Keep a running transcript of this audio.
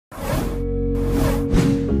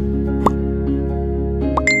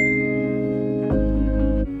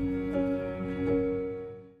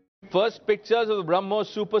First pictures of the Brahmos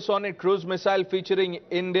supersonic cruise missile featuring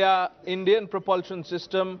Indian propulsion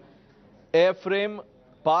system, airframe,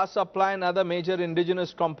 power supply and other major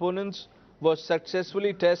indigenous components was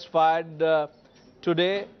successfully test fired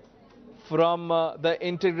today from the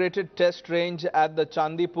integrated test range at the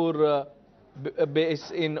Chandipur base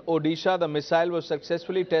in Odisha. The missile was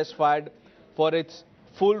successfully test fired for its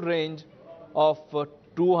full range of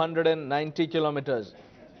 290 kilometers.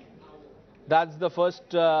 That's the first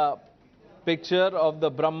picture of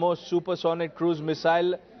the Brahmos supersonic cruise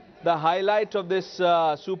missile. The highlight of this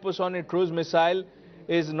supersonic cruise missile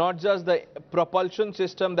is not just the propulsion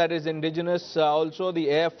system that is indigenous, also the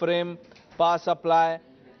airframe, power supply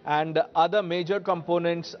and other major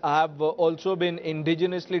components have also been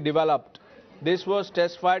indigenously developed. This was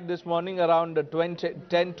test fired this morning around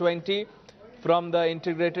 10:20 from the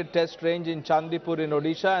integrated test range in Chandipur in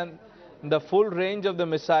Odisha, and the full range of the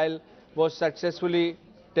missile was successfully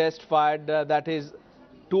test fired, that is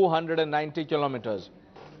 290 kilometers.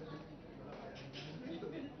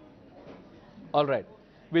 All right,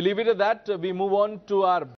 we leave it at that. We move on to our